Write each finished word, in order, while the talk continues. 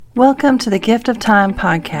Welcome to the Gift of Time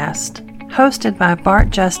podcast, hosted by Bart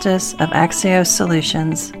Justice of Axios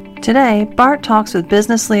Solutions. Today, Bart talks with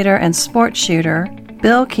business leader and sports shooter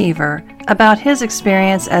Bill Keever about his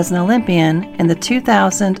experience as an Olympian in the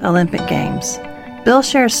 2000 Olympic Games. Bill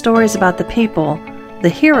shares stories about the people, the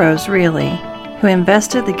heroes really, who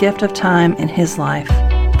invested the gift of time in his life.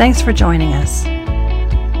 Thanks for joining us.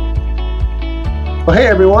 Well, hey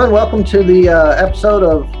everyone, welcome to the episode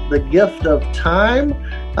of The Gift of Time.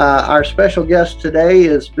 Our special guest today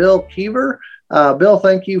is Bill Keever. Bill,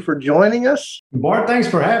 thank you for joining us. Bart, thanks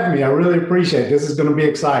for having me. I really appreciate it. This is going to be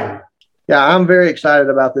exciting. Yeah, I'm very excited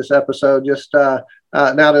about this episode. Just now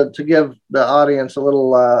to give the audience a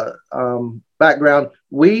little background,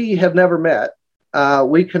 we have never met.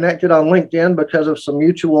 We connected on LinkedIn because of some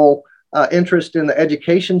mutual interest in the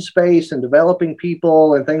education space and developing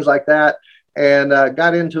people and things like that. And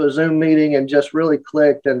got into a Zoom meeting and just really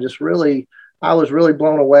clicked and I was really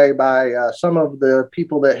blown away by some of the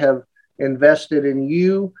people that have invested in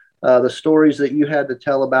you, the stories that you had to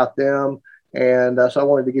tell about them. And so I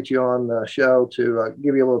wanted to get you on the show to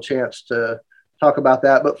give you a little chance to talk about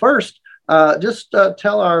that. But first, just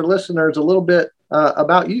tell our listeners a little bit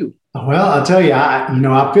about you. Well, I'll tell you,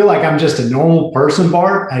 I feel like I'm just a normal person,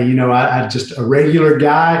 Bart. I just a regular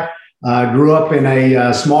guy. Grew up in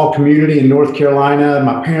a small community in North Carolina.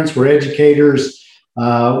 My parents were educators.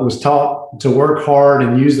 Was taught to work hard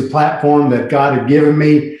and use the platform that God had given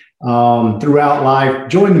me throughout life.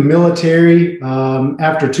 Joined the military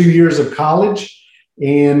after 2 years of college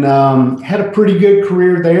and had a pretty good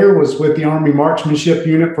career there. Was with the Army Marksmanship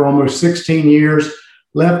Unit for almost 16 years.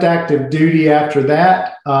 Left active duty after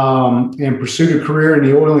that and pursued a career in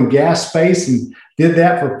the oil and gas space and did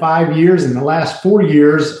that for 5 years. In the last 4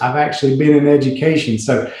 years, I've actually been in education.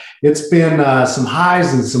 So it's been some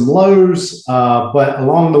highs and some lows, but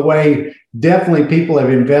along the way, definitely people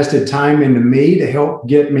have invested time into me to help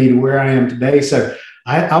get me to where I am today. So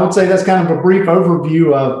I would say that's kind of a brief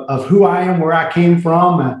overview of who I am, where I came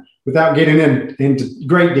from, without getting into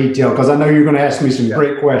great detail, because I know you're going to ask me some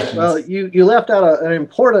great questions. Well, you left out an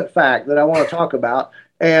important fact that I want to talk about,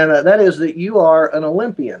 and that is that you are an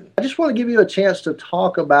Olympian. I just want to give you a chance to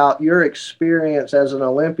talk about your experience as an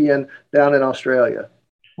Olympian down in Australia.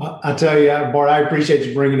 I tell you, Bart, I appreciate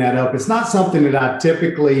you bringing that up. It's not something that I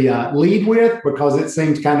typically lead with because it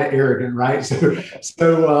seems kind of arrogant, right?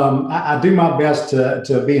 So I do my best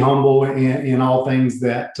to be humble in all things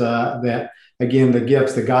that again, the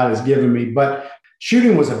gifts that God has given me. But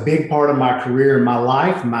shooting was a big part of my career and my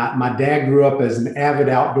life. My dad grew up as an avid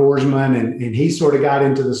outdoorsman, and he sort of got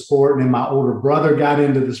into the sport. And then my older brother got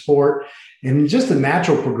into the sport. And just the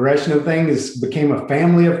natural progression of things became a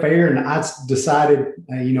family affair. And I decided,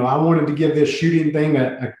 I wanted to give this shooting thing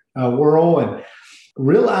a whirl and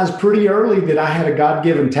realized pretty early that I had a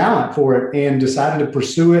God-given talent for it and decided to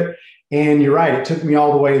pursue it. And you're right, it took me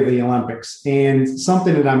all the way to the Olympics, and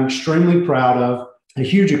something that I'm extremely proud of, a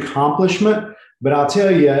huge accomplishment. But I'll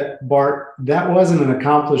tell you, Bart, that wasn't an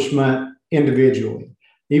accomplishment individually.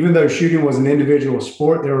 Even though shooting was an individual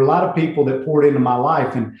sport, there were a lot of people that poured into my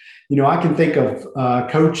life. And, I can think of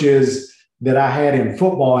coaches that I had in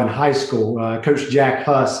football in high school, Coach Jack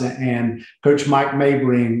Huss and Coach Mike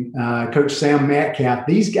Mabry, Coach Sam Metcalf.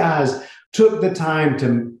 These guys took the time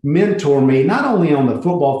to mentor me, not only on the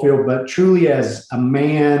football field, but truly as a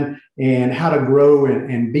man and how to grow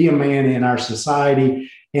and be a man in our society.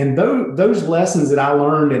 And those lessons that I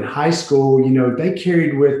learned in high school, they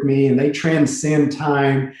carried with me and they transcend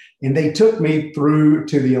time and they took me through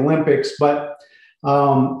to the Olympics. But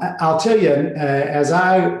I'll tell you, as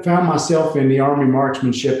I found myself in the Army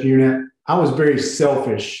Marksmanship Unit, I was very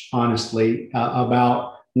selfish, honestly,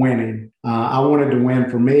 about winning. I wanted to win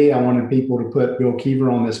for me. I wanted people to put Bill Keever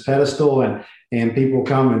on this pedestal and people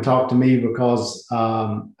come and talk to me because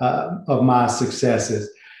of my successes.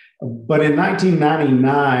 But in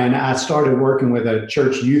 1999, I started working with a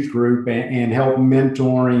church youth group and helped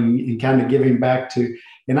mentoring and kind of giving back to.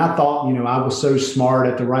 And I thought, I was so smart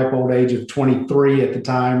at the ripe old age of 23 at the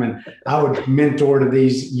time. And I would mentor to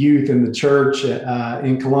these youth in the church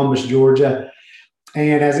in Columbus, Georgia.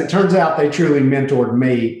 And as it turns out, they truly mentored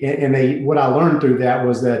me. And what I learned through that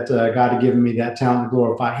was that God had given me that talent to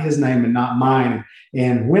glorify his name and not mine.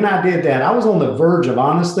 And when I did that, I was on the verge of,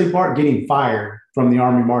 honestly, Bart, getting fired from the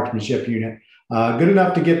Army Marksmanship Unit. Good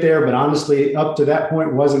enough to get there, but honestly, up to that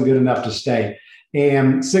point, wasn't good enough to stay.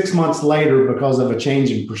 And 6 months later, because of a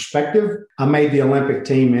change in perspective, I made the Olympic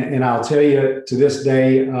team. And I'll tell you, to this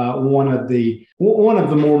day, one of the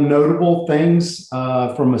more notable things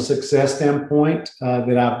from a success standpoint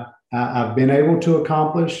that I've been able to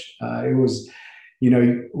accomplish.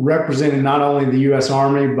 representing not only the U.S.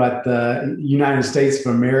 Army, but the United States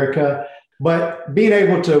of America. But being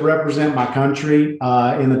able to represent my country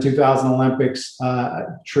in the 2000 Olympics,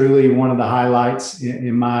 truly one of the highlights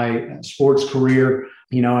in my sports career.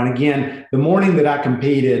 And again, the morning that I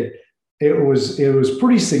competed, it was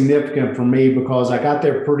pretty significant for me because I got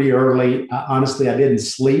there pretty early. Honestly, I didn't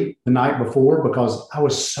sleep the night before because I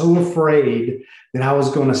was so afraid that I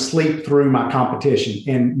was going to sleep through my competition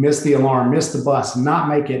and miss the alarm, miss the bus, not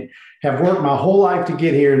make it, have worked my whole life to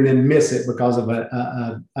get here and then miss it because of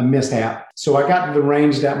a mishap. So I got to the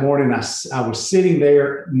range that morning. I was sitting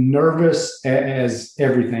there nervous as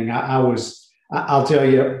everything. I'll tell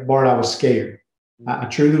you, Bart, I was scared. I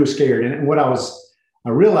truly was scared. And what I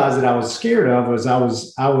realized that I was scared of was I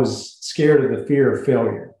was scared of the fear of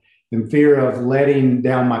failure and fear of letting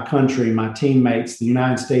down my country, my teammates, the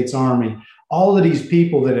United States Army, all of these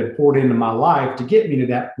people that had poured into my life to get me to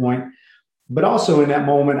that point. But also in that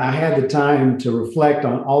moment, I had the time to reflect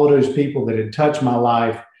on all of those people that had touched my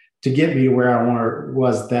life to get me to where I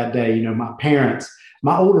was that day. My parents,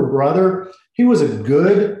 my older brother, he was a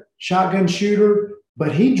good shotgun shooter,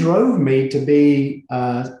 but he drove me to be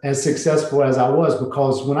as successful as I was,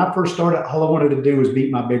 because when I first started, all I wanted to do was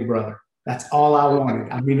beat my big brother. That's all I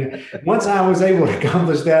wanted. I mean, once I was able to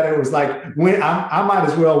accomplish that, it was like I might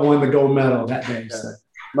as well won the gold medal that day. So.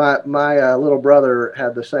 My little brother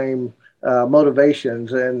had the same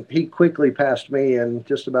motivations, and he quickly passed me in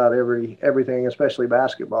just about everything, especially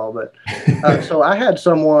basketball. But so I had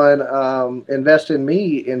someone invest in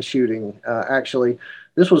me in shooting. Actually,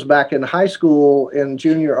 this was back in high school in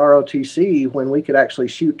junior ROTC when we could actually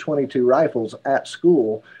shoot 22 rifles at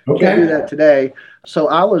school. Okay. Can't do that today. So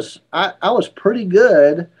I was pretty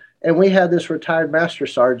good, and we had this retired master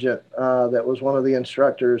sergeant that was one of the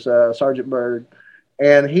instructors, Sergeant Bird,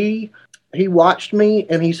 and he watched me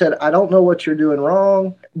and he said, "I don't know what you're doing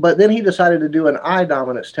wrong." But then he decided to do an eye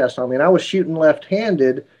dominance test on me, and I was shooting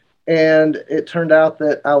left-handed, and it turned out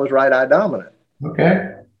that I was right eye dominant.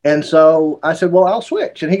 Okay. And so I said, "Well, I'll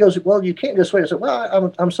switch." And he goes, "Well, you can't just switch." I said,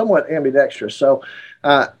 "Well, I'm somewhat ambidextrous." So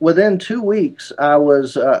within 2 weeks, I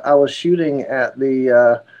was shooting at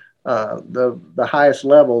the highest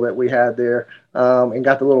level that we had there, and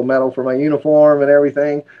got the little medal for my uniform and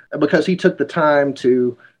everything, because he took the time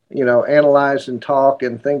to analyze and talk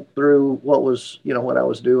and think through what I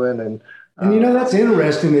was doing. And that's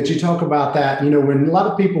interesting that you talk about that. When a lot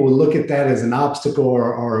of people would look at that as an obstacle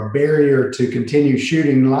or a barrier to continue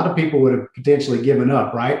shooting, a lot of people would have potentially given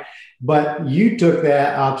up, right? But you took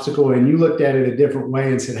that obstacle and you looked at it a different way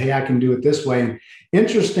and said, "Hey, I can do it this way." And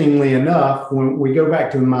interestingly enough, when we go back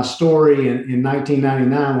to my story in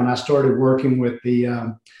 1999, when I started working with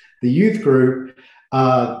the youth group,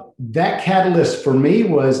 that catalyst for me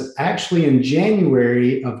was actually in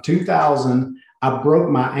January of 2000. I broke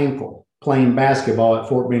my ankle playing basketball at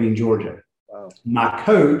Fort Benning, Georgia. Wow. My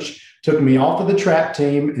coach took me off of the trap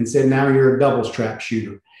team and said, "Now you're a doubles trap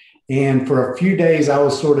shooter." And for a few days, I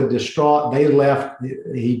was sort of distraught. They left.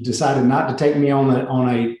 He decided not to take me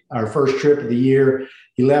on our first trip of the year.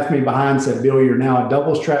 He left me behind and said, "Bill, you're now a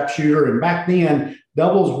doubles trap shooter." And back then,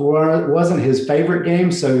 doubles wasn't his favorite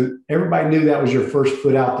game. So everybody knew that was your first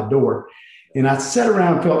foot out the door. And I sat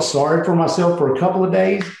around and felt sorry for myself for a couple of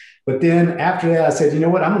days. But then after that, I said, "You know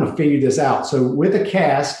what? I'm going to figure this out." So with a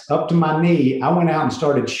cast up to my knee, I went out and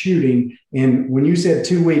started shooting. And when you said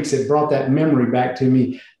 2 weeks, it brought that memory back to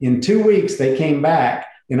me. In 2 weeks, they came back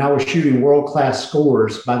and I was shooting world-class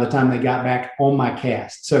scores by the time they got back on my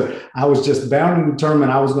cast. So I was just bound and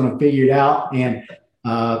determined I was going to figure it out. And,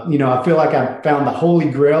 I feel like I found the holy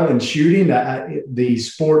grail in shooting. The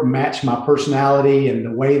sport matched my personality and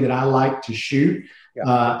the way that I like to shoot.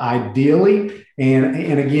 Ideally.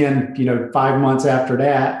 And again, 5 months after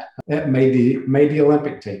that, that made the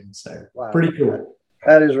Olympic team. So wow. Pretty cool.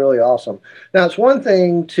 That is really awesome. Now it's one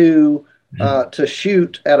thing to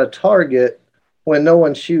shoot at a target when no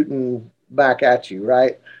one's shooting back at you,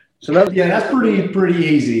 right? So that's pretty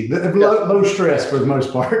easy. Low stress for the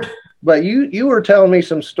most part. But you were telling me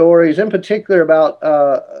some stories in particular about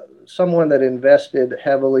someone that invested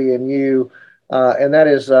heavily in you. And that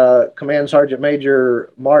is Command Sergeant Major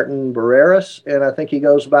Martin Barreras. And I think he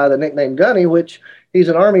goes by the nickname Gunny, which he's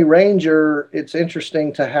an Army Ranger. It's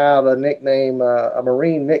interesting to have a nickname, a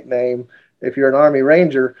Marine nickname, if you're an Army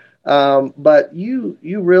Ranger. But you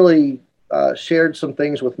really shared some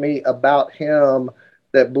things with me about him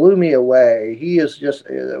that blew me away.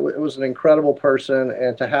 It was an incredible person.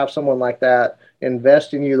 And to have someone like that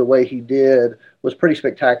invest in you the way he did was pretty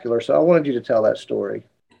spectacular. So I wanted you to tell that story.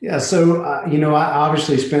 Yeah. So, I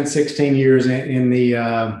obviously spent 16 years in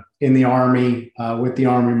the in the Army with the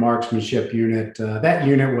Army Marksmanship Unit. That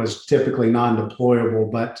unit was typically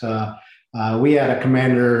non-deployable, but we had a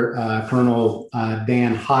commander, Colonel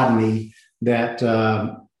Dan Hodney, that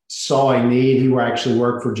saw a need. He actually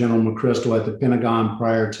worked for General McChrystal at the Pentagon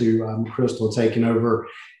prior to McChrystal taking over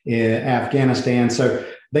in Afghanistan. So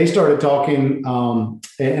they started talking,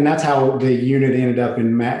 and that's how the unit ended up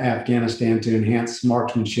in Afghanistan to enhance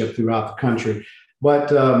marksmanship throughout the country.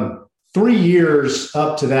 But 3 years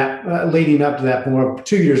up to that, leading up to that point,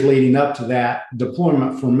 2 years leading up to that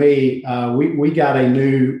deployment for me, we got a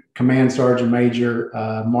new Command Sergeant Major,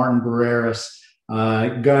 Martin Barreras,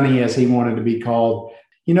 Gunny as he wanted to be called.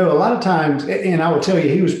 You know, a lot of times, and I will tell you,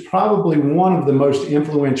 he was probably one of the most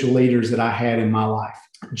influential leaders that I had in my life.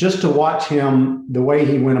 Just to watch him, the way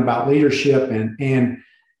he went about leadership and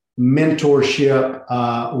mentorship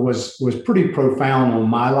was pretty profound on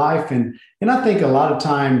my life. And I think a lot of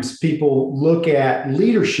times people look at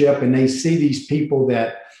leadership and they see these people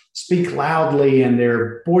that speak loudly and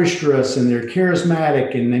they're boisterous and they're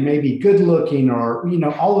charismatic and they may be good looking or, you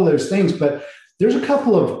know, all of those things. But there's a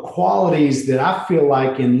couple of qualities that I feel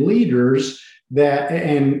like in leaders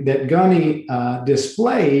that Gunny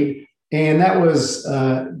displayed, and that was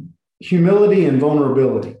humility and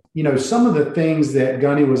vulnerability. You know, some of the things that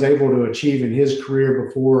Gunny was able to achieve in his career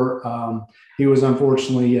before he was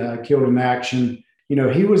unfortunately killed in action. You know,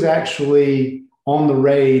 he was actually on the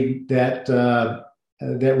raid that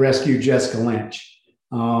rescued Jessica Lynch.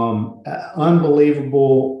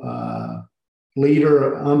 Unbelievable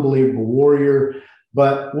leader, unbelievable warrior,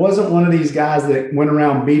 but wasn't one of these guys that went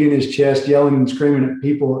around beating his chest, yelling and screaming at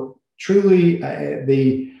people. Truly,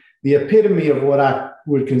 the epitome of what I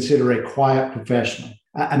would consider a quiet professional.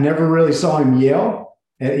 I never really saw him yell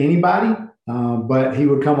at anybody, but he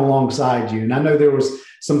would come alongside you. And I know there was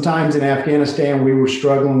some times in Afghanistan we were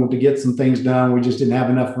struggling to get some things done. We just didn't have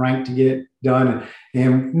enough rank to get it done.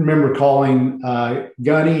 And remember calling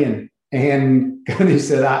Gunny, and Gunny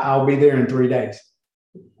said, I'll be there in 3 days.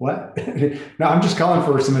 What? No, I'm just calling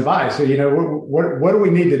for some advice. So, you know, what do we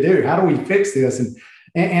need to do? How do we fix this?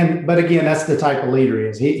 But again, that's the type of leader he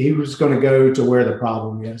is. He was going to go to where the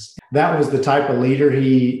problem is. That was the type of leader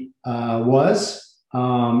he was,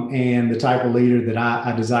 and the type of leader that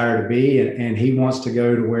I desire to be. And he wants to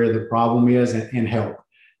go to where the problem is and help.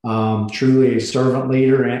 Truly a servant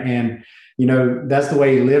leader. And you know, that's the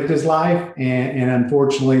way he lived his life. And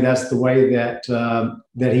unfortunately, that's the way that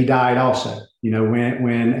he died also. You know,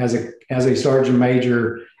 when as a sergeant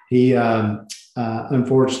major, he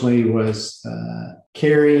unfortunately was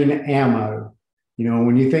carrying ammo. You know,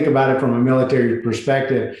 when you think about it from a military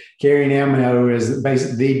perspective, carrying ammo is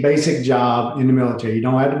the basic job in the military. You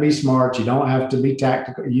don't have to be smart. You don't have to be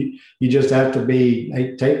tactical. You just have to be,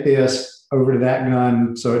 hey, take this over to that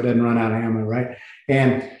gun so it doesn't run out of ammo, right?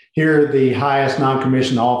 And here, the highest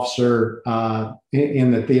non-commissioned officer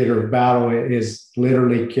in the theater of battle is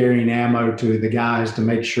literally carrying ammo to the guys to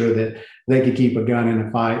make sure that they could keep a gun in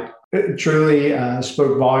a fight. It truly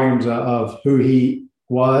spoke volumes of who he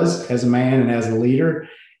was as a man and as a leader.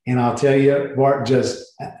 And I'll tell you, Bart,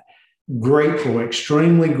 just grateful,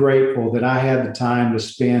 extremely grateful that I had the time to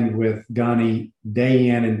spend with Gunny day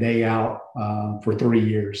in and day out for 3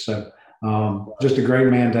 years. So just a great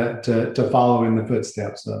man to follow in the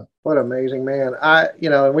footsteps of. What an amazing man.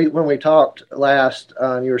 When we talked last,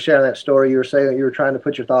 and you were sharing that story, you were saying that you were trying to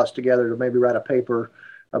put your thoughts together to maybe write a paper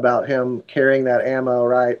about him carrying that ammo,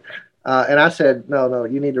 right? And I said, no,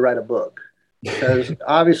 you need to write a book, because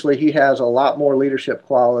obviously he has a lot more leadership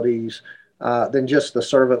qualities than just the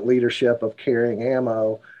servant leadership of carrying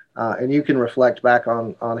ammo. And you can reflect back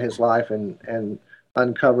on his life and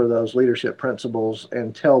uncover those leadership principles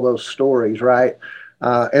and tell those stories, right?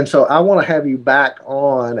 And so I want to have you back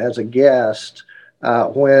on as a guest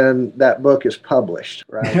when that book is published,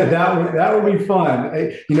 right? that would be fun.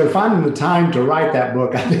 You know, finding the time to write that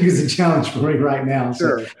book, I think, is a challenge for me right now.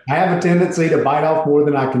 Sure. So I have a tendency to bite off more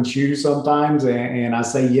than I can chew sometimes, and I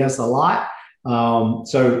say yes a lot.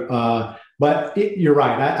 But you're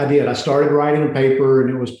right. I did. I started writing a paper, and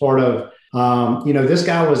it was part of, this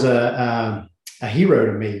guy was a hero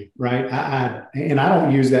to me, right? And I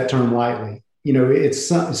don't use that term lightly. You know, it's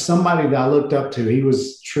somebody that I looked up to. He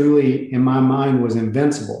was truly, in my mind, was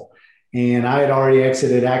invincible. And I had already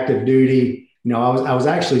exited active duty. You know, I was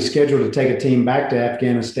actually scheduled to take a team back to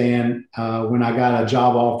Afghanistan when I got a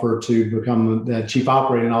job offer to become the chief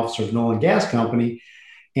operating officer of an oil and gas company.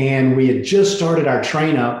 And we had just started our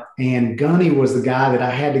train up, and Gunny was the guy that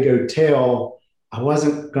I had to go tell I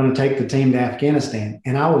wasn't going to take the team to Afghanistan.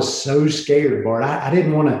 And I was so scared, Bart. I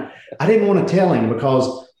didn't want to tell him,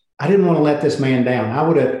 because I didn't want to let this man down.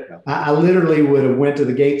 I literally would have went to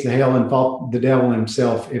the gates of hell and fought the devil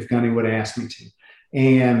himself if Gunny would have asked me to.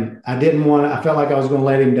 And I felt like I was going to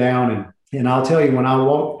let him down. And I'll tell you, when I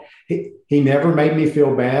walked, he never made me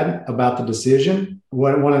feel bad about the decision.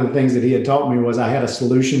 One of the things that he had taught me was I had a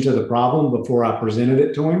solution to the problem before I presented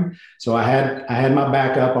it to him. So I had my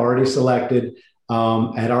backup already selected.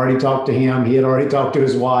 I had already talked to him. He had already talked to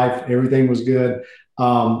his wife. Everything was good.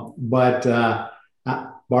 But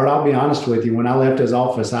Bart, I'll be honest with you. When I left his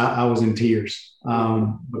office, I was in tears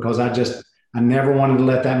because I never wanted to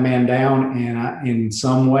let that man down. And in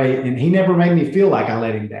some way, and he never made me feel like I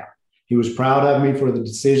let him down. He was proud of me for the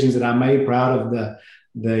decisions that I made, proud of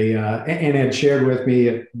and had shared with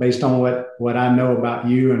me, based on what I know about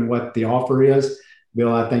you and what the offer is,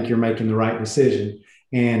 Bill, I think you're making the right decision.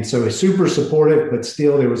 And so he's super supportive, but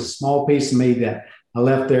still there was a small piece of me that I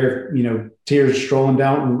left there, tears streaming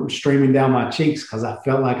down my cheeks because I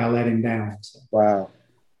felt like I let him down. So. Wow.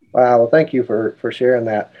 Well, thank you for sharing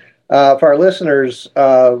that. For our listeners,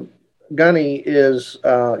 Gunny is,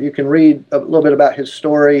 you can read a little bit about his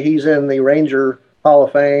story. He's in the Ranger Hall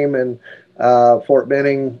of Fame and Fort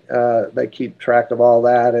Benning. They keep track of all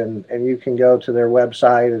that, and you can go to their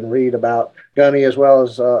website and read about Gunny, as well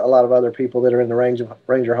as a lot of other people that are in the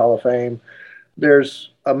Ranger Hall of Fame. There's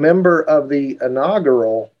a member of the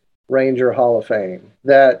inaugural Ranger Hall of Fame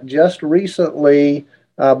that just recently,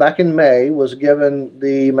 back in May, was given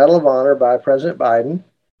the Medal of Honor by President Biden.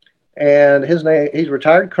 And he's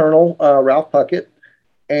retired Colonel Ralph Puckett.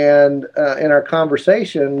 And in our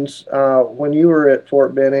conversations, when you were at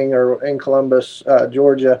Fort Benning or in Columbus,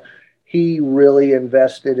 Georgia, he really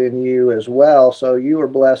invested in you as well. So you were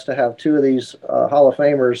blessed to have two of these Hall of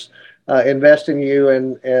Famers invest in you.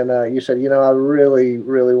 And you said, I really,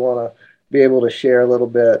 really want to be able to share a little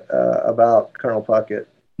bit about Colonel Puckett.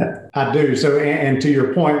 I do. So, and to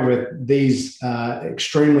your point with these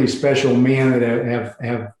extremely special men that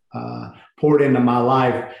have poured into my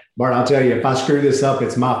life, Bart, I'll tell you, if I screw this up,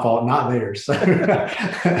 it's my fault, not theirs.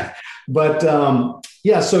 But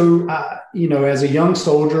so, as a young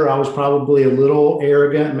soldier, I was probably a little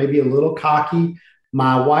arrogant, maybe a little cocky.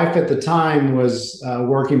 My wife at the time was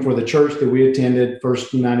working for the church that we attended,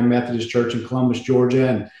 First United Methodist Church in Columbus,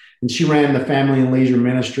 Georgia. And she ran the Family and Leisure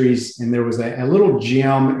Ministries. And there was a little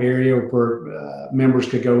gym area where members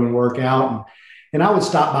could go and work out. And I would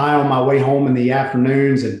stop by on my way home in the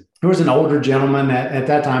afternoons. And there was an older gentleman at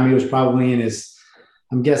that time. He was probably in his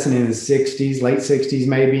 60s, late 60s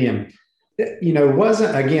maybe. And,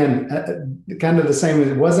 wasn't, again, kind of the same.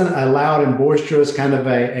 It wasn't a loud and boisterous kind of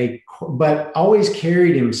but always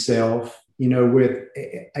carried himself, with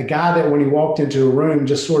a guy that when he walked into a room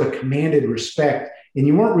just sort of commanded respect. And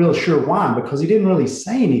you weren't real sure why, because he didn't really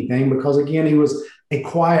say anything, because, again, he was a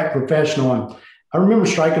quiet professional. And I remember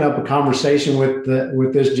striking up a conversation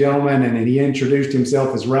with this gentleman, and he introduced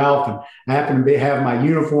himself as Ralph, and I happened to have my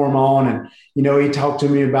uniform on, and, he talked to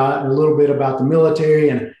me a little bit about the military.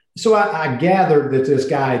 And so I gathered that this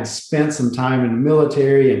guy had spent some time in the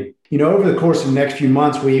military. And, over the course of the next few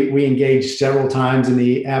months, we engaged several times in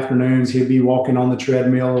the afternoons. He'd be walking on the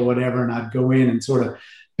treadmill or whatever, and I'd go in and sort of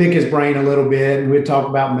pick his brain a little bit, and we'd talk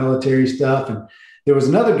about military stuff. And there was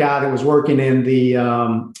another guy that was working in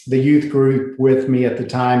the youth group with me at the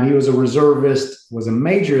time. He was a reservist, was a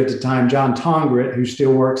major at the time, John Tongret, who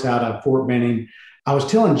still works out of Fort Benning. I was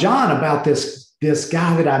telling John about this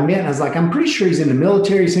guy that I met, and I was like, I'm pretty sure he's in the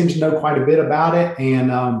military, seems to know quite a bit about it. And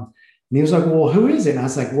he was like, well, who is it? And I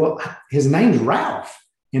was like, well, his name's Ralph.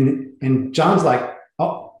 And John's like,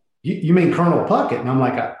 oh, you mean Colonel Puckett? And I'm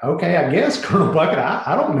like, okay, I guess Colonel Puckett.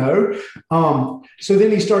 I don't know. So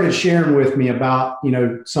then he started sharing with me about,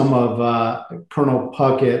 some of Colonel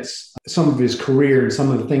Puckett's, some of his career and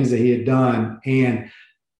some of the things that he had done. And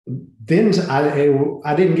then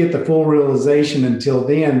I didn't get the full realization until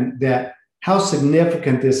then that how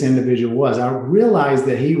significant this individual was. I realized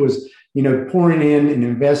that he was, pouring in and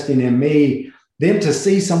investing in me. Then to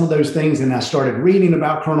see some of those things, and I started reading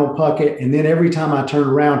about Colonel Puckett. And then every time I turned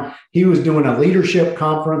around, he was doing a leadership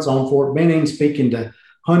conference on Fort Benning, speaking to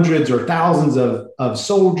hundreds or thousands of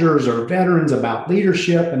soldiers or veterans about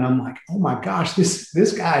leadership. And I'm like, oh my gosh,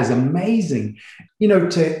 this guy is amazing.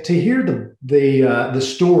 To hear the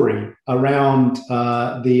story around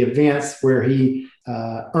the events where he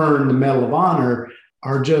earned the Medal of Honor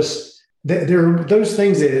are just, those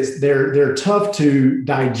things they're tough to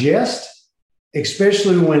digest.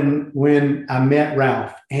 Especially when I met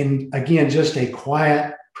Ralph, and again, just a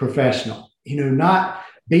quiet professional, not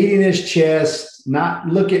beating his chest, not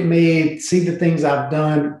look at me, see the things I've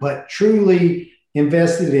done, but truly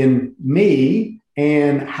invested in me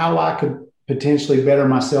and how I could potentially better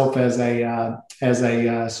myself as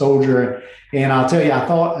a soldier. And I'll tell you, I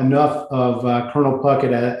thought enough of Colonel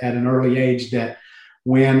Puckett at an early age that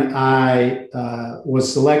when I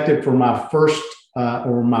was selected for my first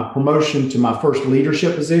or my promotion to my first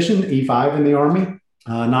leadership position, E5 in the Army,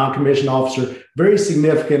 non-commissioned officer, very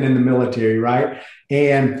significant in the military, right?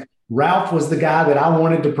 And Ralph was the guy that I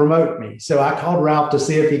wanted to promote me. So I called Ralph to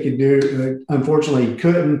see if he could do, unfortunately he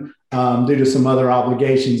couldn't due to some other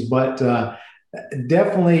obligations, but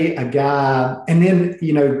definitely a guy. And then,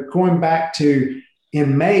 going back to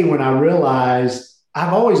in May, when I realized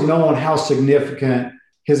I've always known how significant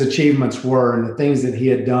his achievements were and the things that he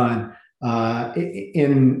had done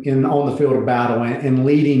in on the field of battle and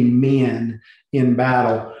leading men in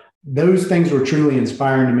battle. Those things were truly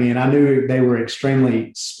inspiring to me, and I knew they were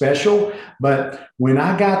extremely special. But when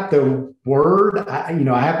I got the word,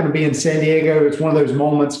 I happened to be in San Diego. It's one of those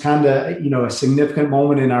moments, kind of, a significant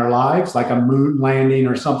moment in our lives, like a moon landing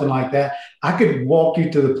or something like that. I could walk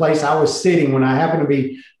you to the place I was sitting when I happened to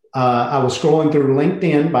be. I was scrolling through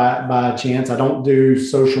LinkedIn by chance. I don't do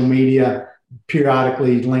social media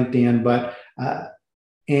periodically, LinkedIn, but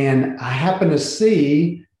and I happened to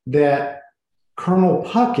see that Colonel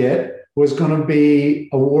Puckett was going to be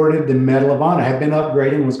awarded the Medal of Honor, had been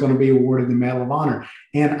upgraded, was going to be awarded the Medal of Honor.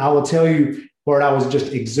 And I will tell you, Bart, I was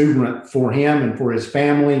just exuberant for him and for his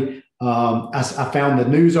family. I found the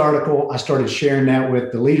news article. I started sharing that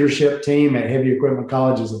with the leadership team at Heavy Equipment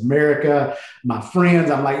Colleges of America, my friends.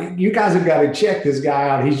 I'm like, you guys have got to check this guy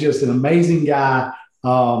out. He's just an amazing guy.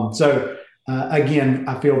 Again,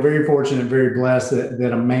 I feel very fortunate, very blessed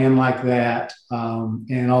that a man like that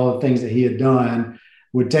and all the things that he had done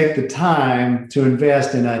would take the time to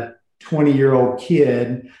invest in a 20-year-old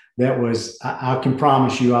kid that was, I can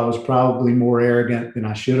promise you, I was probably more arrogant than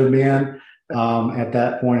I should have been at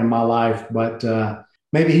that point in my life. But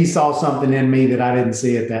maybe he saw something in me that I didn't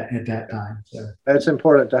see at that time. So. It's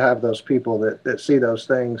important to have those people that see those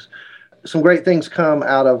things. Some great things come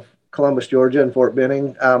out of Columbus, Georgia, and Fort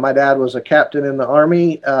Benning. My dad was a captain in the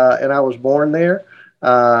Army, and I was born there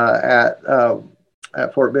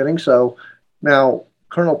at Fort Benning. So now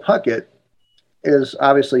Colonel Puckett is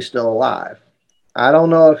obviously still alive. I don't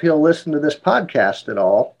know if he'll listen to this podcast at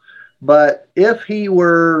all, but if he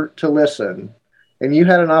were to listen and you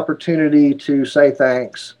had an opportunity to say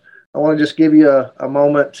thanks, I want to just give you a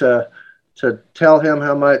moment to tell him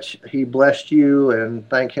how much he blessed you and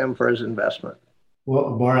thank him for his investment.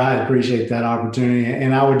 Well, Bart, I appreciate that opportunity.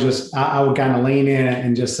 And I would kind of lean in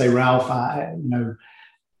and just say, Ralph,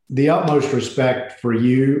 the utmost respect for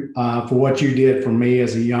you, for what you did for me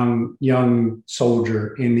as a young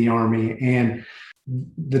soldier in the Army. And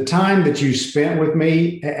the time that you spent with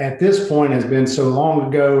me at this point has been so long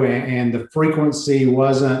ago, and the frequency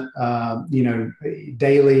wasn't,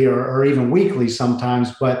 daily or even weekly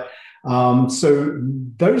sometimes, but so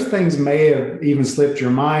those things may have even slipped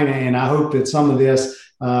your mind, and I hope that some of this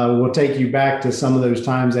will take you back to some of those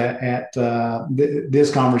times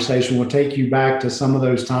this conversation will take you back to some of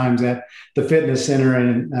those times at the fitness center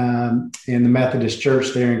and in the Methodist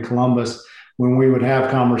Church there in Columbus when we would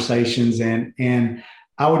have conversations. And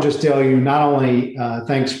I would just tell you, not only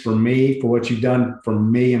thanks for me, for what you've done for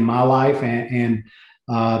me in my life and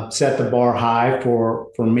set the bar high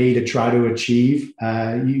for me to try to achieve.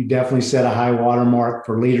 You definitely set a high watermark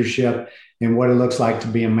for leadership and what it looks like to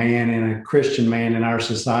be a man and a Christian man in our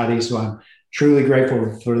society. So I'm truly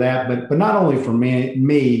grateful for that. But not only for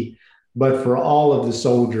me, but for all of the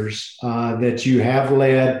soldiers that you have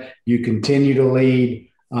led, you continue to lead.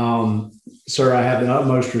 Sir, I have the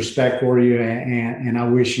utmost respect for you, and I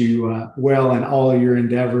wish you well in all of your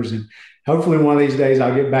endeavors. And hopefully one of these days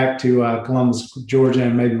I'll get back to Columbus, Georgia,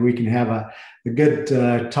 and maybe we can have a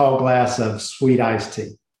good tall glass of sweet iced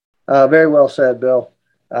tea. Very well said, Bill.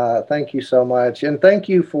 Thank you so much. And thank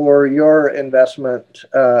you for your investment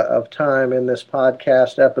of time in this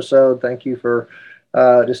podcast episode. Thank you for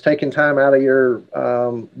just taking time out of your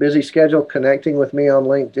busy schedule, connecting with me on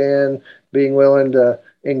LinkedIn, being willing to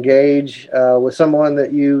engage with someone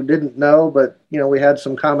that you didn't know, but, we had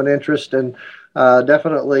some common interest, and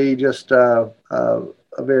definitely just a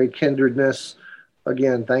very kindredness.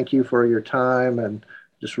 Again, thank you for your time, and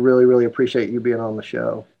just really, really appreciate you being on the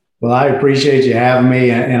show. Well, I appreciate you having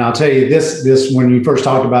me. And I'll tell you this, when you first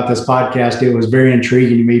talked about this podcast, it was very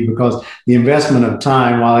intriguing to me because the investment of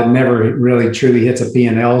time, while it never really truly hits a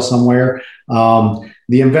P&L somewhere,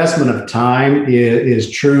 the investment of time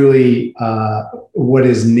is truly what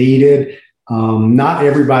is needed Not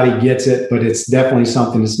everybody gets it, but it's definitely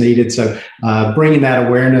something that's needed. So bringing that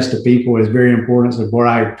awareness to people is very important. So, boy,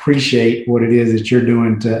 I appreciate what it is that you're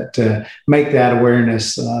doing to make that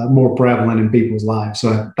awareness more prevalent in people's lives.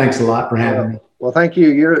 So thanks a lot for having me. Well, thank you.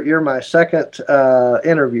 You're my second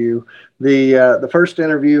interview. The first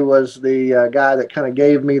interview was the guy that kind of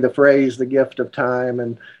gave me the phrase, the gift of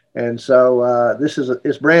time. And so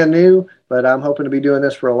it's brand new, but I'm hoping to be doing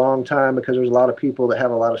this for a long time because there's a lot of people that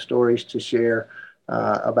have a lot of stories to share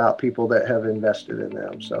about people that have invested in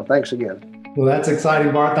them. So thanks again. Well, that's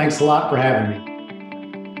exciting, Bart. Thanks a lot for having me.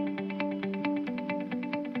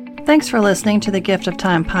 Thanks for listening to the Gift of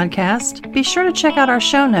Time podcast. Be sure to check out our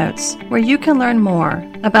show notes where you can learn more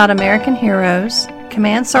about American heroes,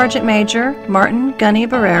 Command Sergeant Major Martin Gunny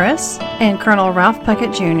Barreras, and Colonel Ralph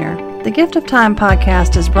Puckett Jr. The Gift of Time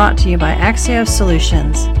podcast is brought to you by Axios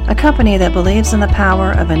Solutions, a company that believes in the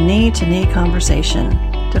power of a knee-to-knee conversation.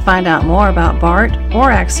 To find out more about BART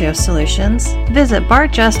or Axios Solutions, visit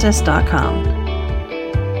bartjustice.com.